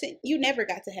person. You never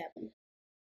got to have them.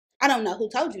 I don't know who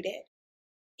told you that.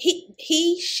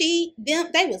 She, them,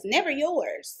 they was never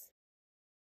yours.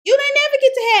 You didn't never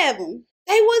get to have them.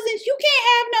 They wasn't, you can't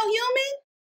have no human.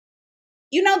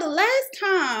 You know, the last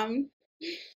time,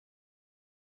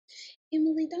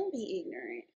 Emily, don't be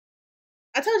ignorant.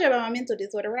 I told you about my mental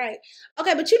disorder, right?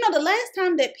 Okay, but you know, the last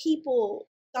time that people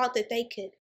thought that they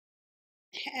could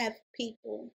have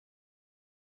people,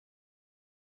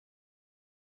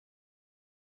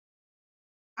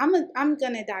 I'm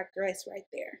gonna digress right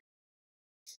there.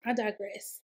 I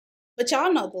digress. But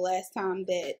y'all know the last time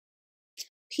that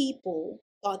people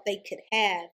thought they could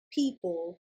have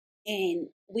people, and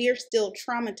we're still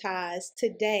traumatized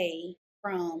today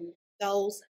from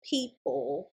those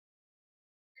people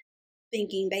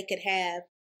thinking they could have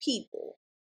people,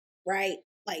 right?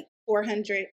 Like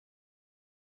 400.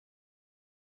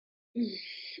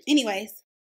 Anyways,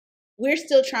 we're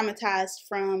still traumatized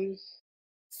from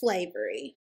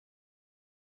slavery.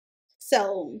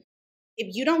 So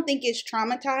if you don't think it's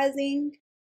traumatizing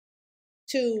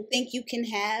to think you can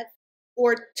have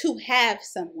or to have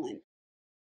someone,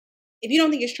 if you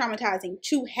don't think it's traumatizing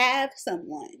to have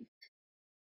someone,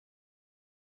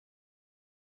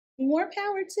 more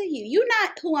power to you. You're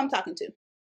not who I'm talking to.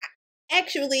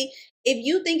 Actually, if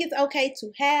you think it's okay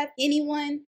to have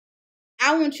anyone,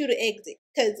 I want you to exit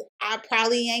because I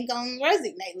probably ain't gonna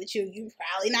resonate with you. You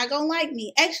probably not gonna like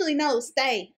me. Actually, no,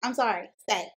 stay. I'm sorry.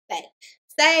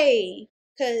 Stay.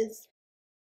 Because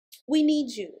we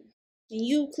need you. And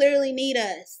you clearly need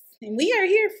us. And we are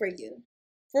here for you.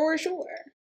 For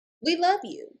sure. We love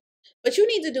you. But you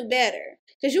need to do better.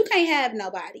 Because you can't have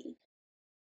nobody.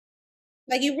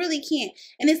 Like, you really can't.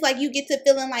 And it's like you get to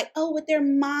feeling like, oh, but they're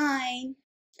mine.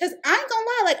 Because I ain't gonna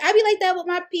lie. Like, I be like that with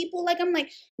my people. Like, I'm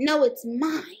like, no, it's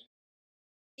mine.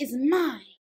 It's mine.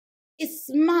 It's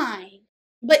mine.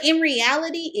 But in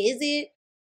reality, is it?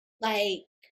 Like,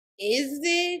 is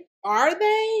it? Are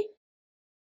they?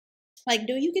 Like,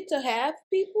 do you get to have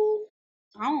people?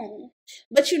 Oh.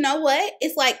 But you know what?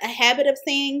 It's like a habit of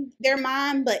saying they're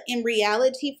mine, but in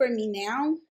reality, for me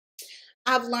now,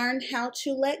 I've learned how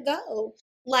to let go.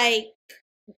 Like,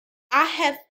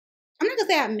 I'm not gonna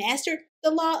say I mastered the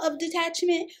law of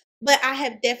detachment, but I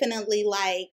have definitely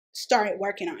like started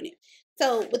working on it.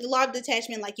 So with the law of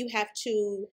detachment, like you have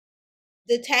to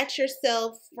detach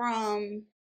yourself from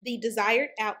the desired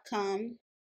outcome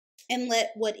and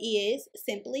let what is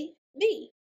simply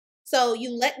be. So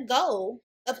you let go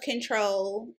of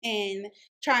control and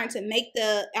trying to make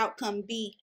the outcome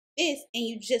be this, and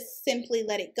you just simply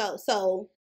let it go. So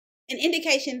an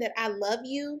indication that I love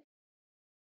you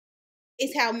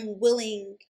is how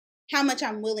much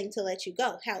I'm willing to let you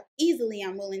go, how easily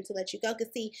I'm willing to let you go.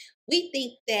 Because see, we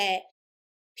think that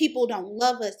people don't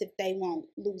love us if they won't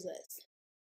lose us.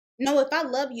 No, if I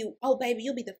love you, oh baby,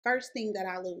 you'll be the first thing that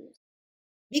I lose.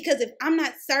 Because if I'm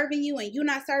not serving you and you're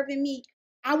not serving me,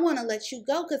 I want to let you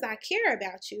go because I care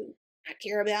about you. I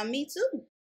care about me too.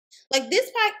 Like this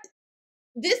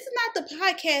is not the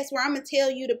podcast where I'm gonna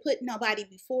tell you to put nobody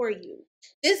before you.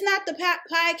 This is not the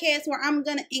podcast where I'm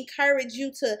gonna encourage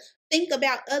you to think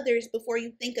about others before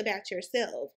you think about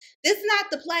yourself. This is not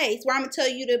the place where I'm gonna tell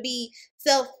you to be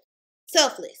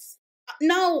selfless.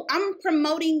 No, I'm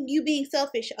promoting you being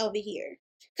selfish over here.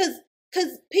 Cause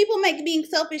people make being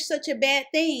selfish such a bad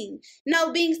thing.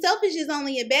 No, being selfish is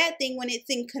only a bad thing when it's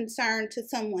in concern to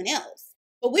someone else.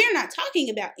 But we're not talking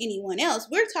about anyone else.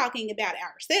 We're talking about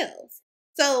ourselves.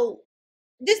 So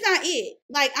this not it.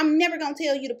 Like, I'm never gonna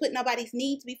tell you to put nobody's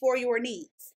needs before your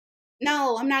needs.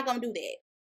 No, I'm not gonna do that.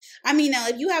 I mean, now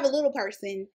if you have a little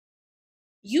person,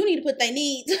 you need to put their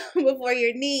needs before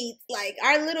your needs. Like,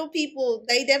 our little people,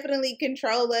 they definitely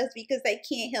control us because they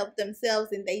can't help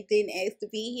themselves and they didn't ask to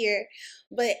be here.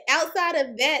 But outside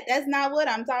of that, that's not what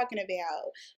I'm talking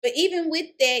about. But even with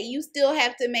that, you still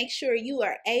have to make sure you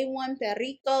are A1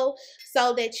 Perico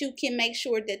so that you can make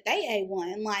sure that they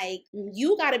A1. Like,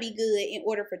 you got to be good in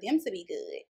order for them to be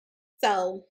good.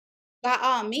 So by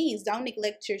all means, don't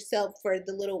neglect yourself for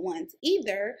the little ones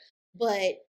either.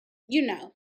 But, you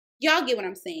know, Y'all get what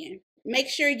I'm saying. Make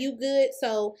sure you good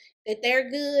so that they're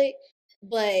good.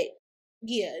 But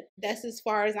yeah, that's as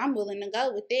far as I'm willing to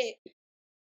go with it.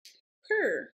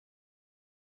 Per.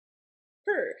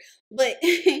 Per. But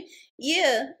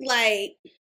yeah, like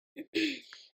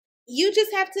you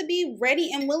just have to be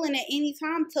ready and willing at any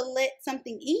time to let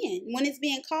something in when it's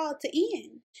being called to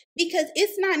end. Because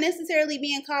it's not necessarily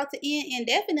being called to end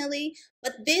indefinitely,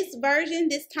 but this version,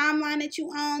 this timeline that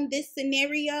you own, this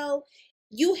scenario,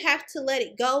 you have to let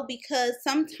it go because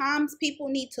sometimes people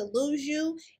need to lose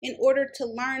you in order to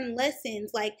learn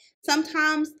lessons. Like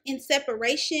sometimes in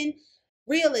separation,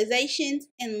 realizations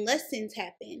and lessons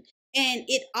happen and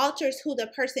it alters who the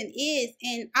person is.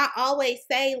 And I always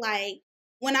say, like,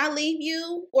 when I leave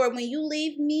you or when you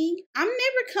leave me, I'm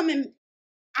never coming.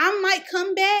 I might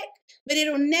come back, but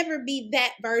it'll never be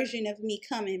that version of me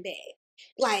coming back.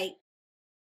 Like,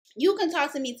 you can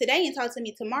talk to me today and talk to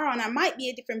me tomorrow, and I might be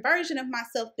a different version of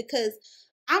myself because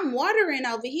I'm watering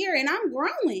over here and I'm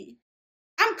growing.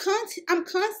 I'm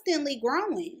constantly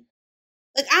growing.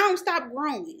 Like, I don't stop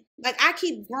growing. Like, I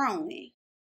keep growing.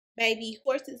 Baby,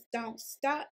 horses don't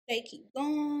stop. They keep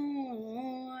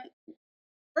going.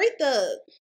 Free Thug.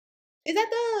 Is that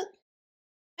Thug?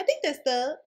 I think that's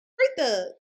Thug. Free Thug.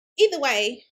 Either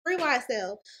way, free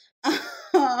YSL.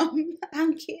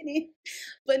 I'm kidding.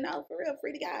 But no, for real,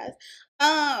 free the guys.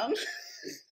 I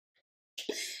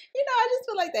just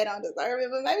feel like they don't deserve it,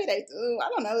 but maybe they do. I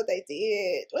don't know what they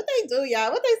did. What they do,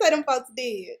 y'all? What they say them folks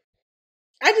did?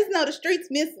 I just know the streets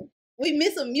miss them. We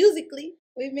miss them musically.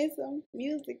 We miss them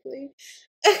musically.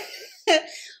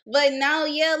 But no,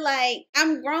 yeah, like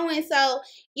I'm growing, so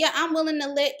yeah, I'm willing to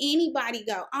let anybody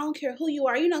go. I don't care who you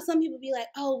are. Some people be like,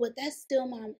 oh, but that's still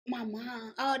my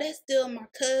mom. Oh, that's still my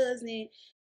cousin.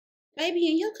 Baby,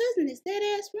 and your cousin is dead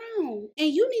ass wrong. And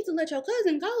you need to let your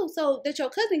cousin go so that your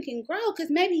cousin can grow. Cause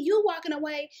maybe you walking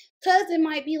away, cousin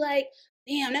might be like,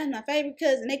 damn, that's my favorite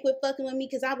cousin. They quit fucking with me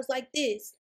because I was like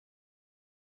this.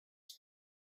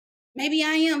 Maybe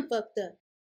I am fucked up.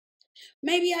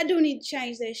 Maybe I do need to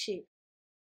change that shit.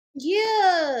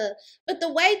 Yeah, but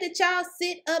the way that y'all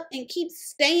sit up and keep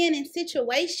staying in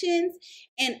situations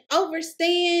and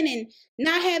overstaying and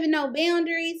not having no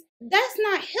boundaries, that's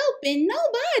not helping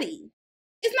nobody.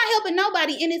 It's not helping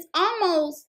nobody. And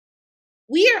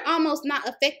we are almost not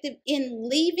effective in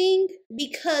leaving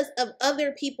because of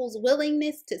other people's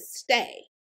willingness to stay.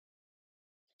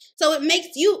 So it makes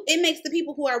the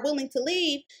people who are willing to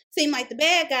leave seem like the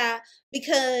bad guy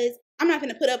because I'm not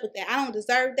going to put up with that. I don't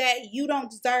deserve that. You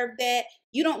don't deserve that.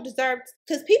 You don't deserve,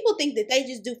 because people think that they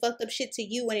just do fucked up shit to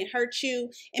you and it hurts you.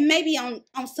 And maybe on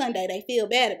Sunday they feel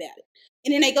bad about it.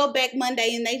 And then they go back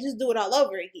Monday and they just do it all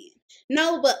over again.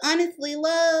 No, but honestly,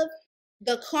 love,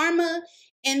 the karma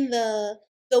and the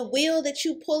will that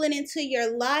you pulling into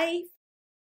your life,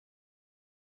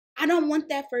 I don't want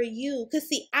that for you. Cause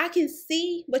see, I can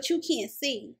see, but you can't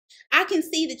see. I can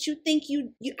see that you think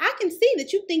I can see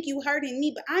that you think you hurting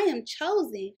me, but I am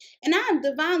chosen and I am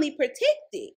divinely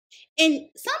protected. And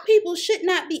some people should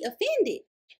not be offended.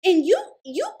 And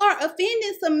you are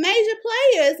offending some major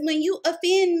players when you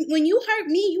hurt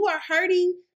me, you are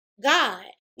hurting God.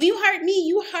 When you hurt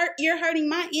me, you're hurting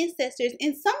my ancestors.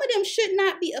 And some of them should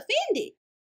not be offended.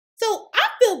 So I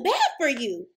feel bad for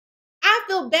you. I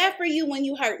feel bad for you when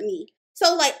you hurt me.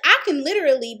 So, like, I can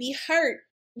literally be hurt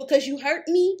because you hurt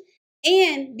me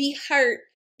and be hurt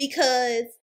because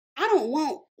I don't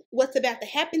want what's about to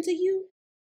happen to you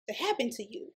to happen to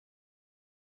you.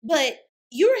 But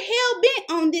you're hell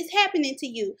bent on this happening to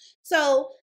you. So,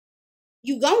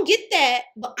 you gonna get that,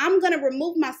 but I'm gonna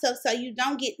remove myself so you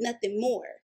don't get nothing more.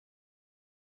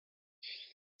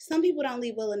 Some people don't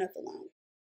leave well enough alone.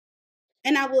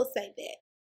 And I will say that.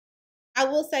 I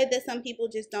will say that some people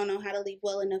just don't know how to leave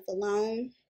well enough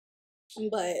alone.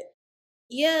 But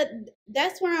yeah,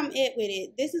 that's where I'm at with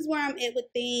it. This is where I'm at with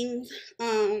things.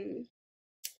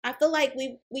 I feel like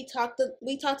we talked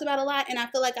about a lot, and I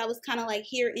feel like I was kind of like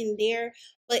here and there.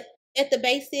 But at the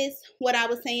basis, what I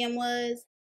was saying was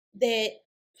that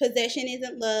possession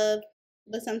isn't love,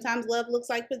 but sometimes love looks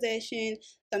like possession.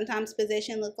 Sometimes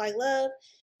possession looks like love.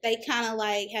 They kind of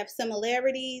like have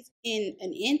similarities in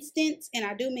an instance, and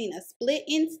I do mean a split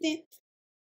instance.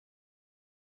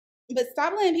 But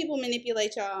stop letting people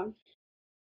manipulate y'all.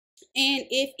 And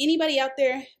if anybody out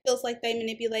there feels like they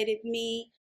manipulated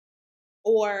me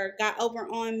or got over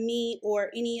on me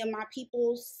or any of my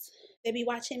peoples that be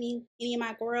watching me, any of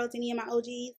my girls, any of my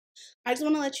OGs, I just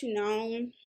want to let you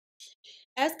know,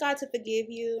 ask God to forgive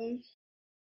you.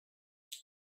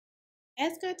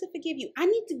 Ask God to forgive you. I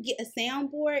need to get a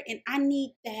soundboard and I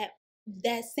need that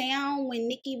that sound when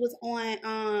Nikki was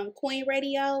on Coin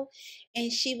Radio,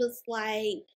 and she was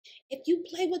like, if you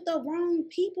play with the wrong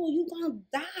people, you gonna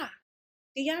die.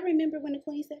 Do y'all remember when the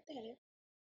Queen said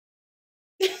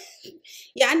that?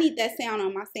 Yeah, I need that sound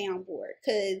on my soundboard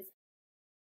because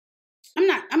I'm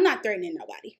not threatening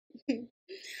nobody.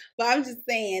 But I'm just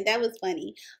saying that was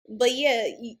funny. But yeah,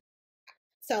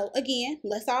 so again,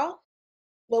 let's all,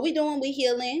 what we doing, we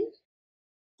healing.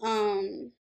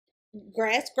 Um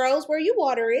Grass grows where you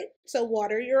water it. So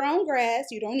water your own grass.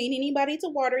 You don't need anybody to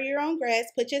water your own grass.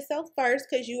 Put yourself first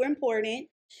because you're important.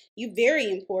 You're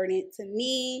very important to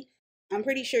me. I'm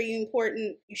pretty sure you're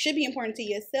important. You should be important to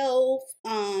yourself.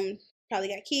 Probably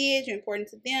got kids. You're important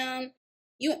to them.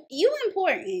 You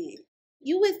important.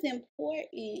 You was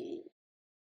important.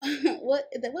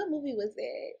 What movie was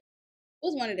that? It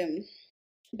was one of them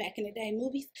back in the day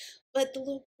movies. But the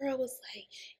little girl was like,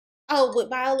 oh, with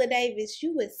Viola Davis,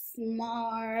 you was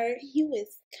smart, you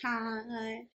was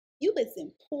kind, you was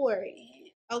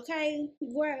important. Okay,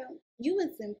 girl, you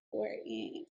was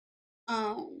important.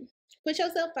 Um, put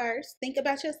yourself first. Think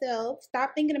about yourself.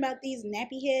 Stop thinking about these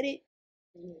nappy headed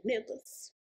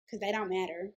niggas, cause they don't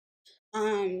matter.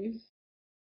 Um,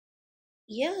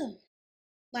 yeah,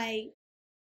 like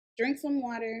drink some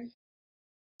water.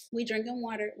 We drinking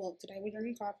water. Well, today we're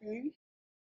drinking coffee.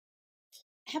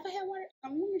 Have I had water?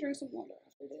 I'm gonna drink some water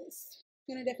after this.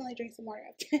 I'm gonna definitely drink some water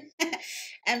after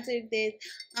after this.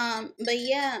 But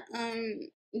yeah,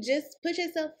 just put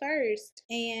yourself first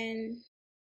and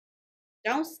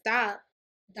don't stop.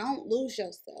 Don't lose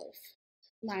yourself.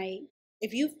 Like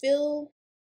if you feel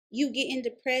you getting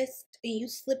depressed and you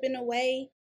slipping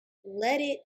away, let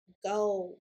it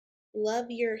go. Love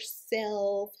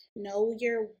yourself. Know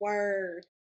your worth.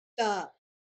 Stop.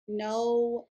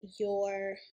 Know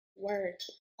your worth.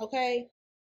 Okay?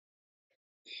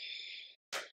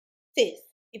 Sis,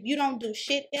 if you don't do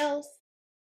shit else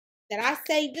that I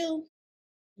say do,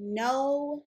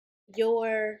 know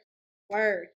your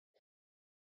worth.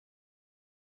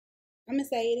 I'm going to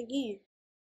say it again.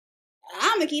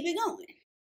 I'm going to keep it going.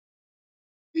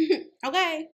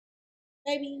 Okay,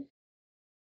 baby.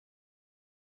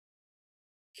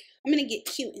 I'm going to get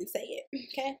cute and say it.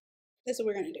 Okay? That's what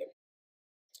we're going to do.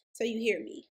 So you hear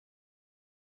me.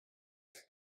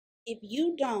 If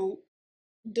you don't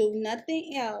do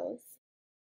nothing else,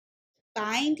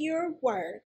 find your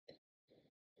worth,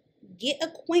 get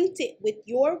acquainted with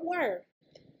your worth,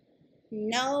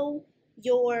 know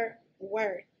your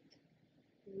worth,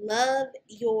 love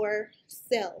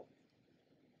yourself,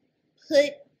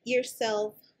 put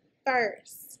yourself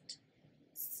first.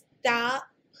 Stop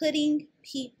putting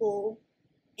people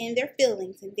and their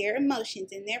feelings and their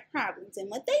emotions and their problems and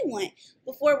what they want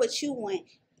before what you want.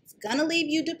 It's gonna leave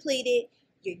you depleted.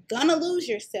 You're gonna lose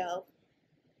yourself.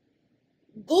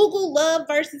 Google love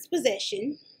versus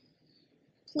possession,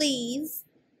 please.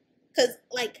 Because,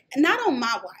 like, not on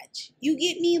my watch. You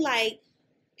get me? Like,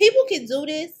 people can do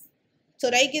this so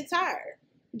they get tired.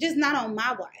 Just not on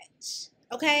my watch.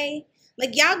 Okay?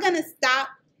 Like, y'all gonna stop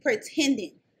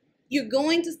pretending. You're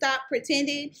going to stop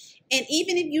pretending. And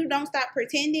even if you don't stop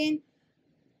pretending,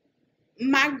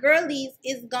 my girlies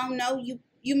is gonna know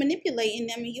you manipulating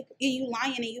them and you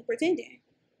lying and you pretending.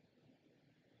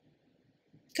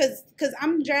 Cause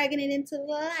I'm dragging it into the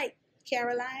light,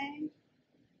 Caroline.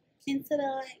 Into the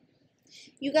light.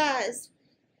 You guys,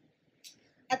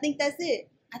 I think that's it.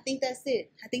 I think that's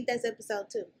episode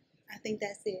 2. I think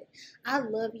that's it. I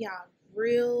love y'all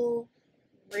real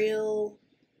bad.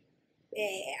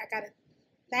 I got a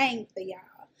thing for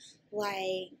y'all.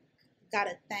 Like, got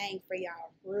a thing for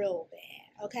y'all real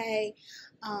bad. Okay?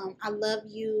 I love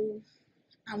you.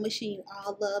 I'm wishing you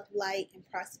all love, light, and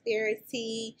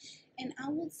prosperity. And I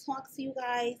will talk to you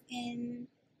guys in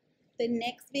the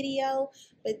next video,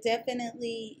 but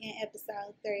definitely in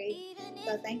episode 3.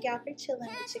 So thank y'all for chilling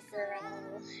with your girl.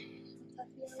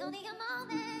 It's only a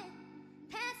moment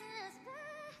passing us by.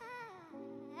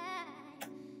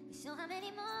 So how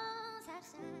many moons have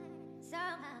shine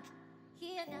somehow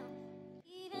here now?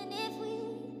 Even if we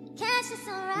catch the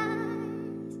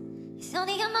sunrise, it's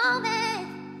only a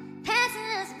moment passing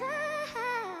us by.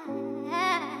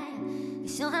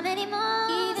 So how many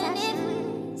moons even if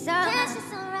we catch the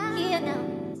sunrise here now?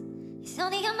 It's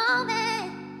only a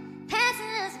moment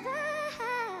passing us by.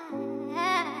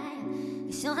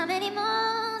 So how many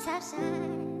moons have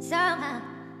shine somehow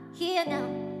here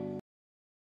now?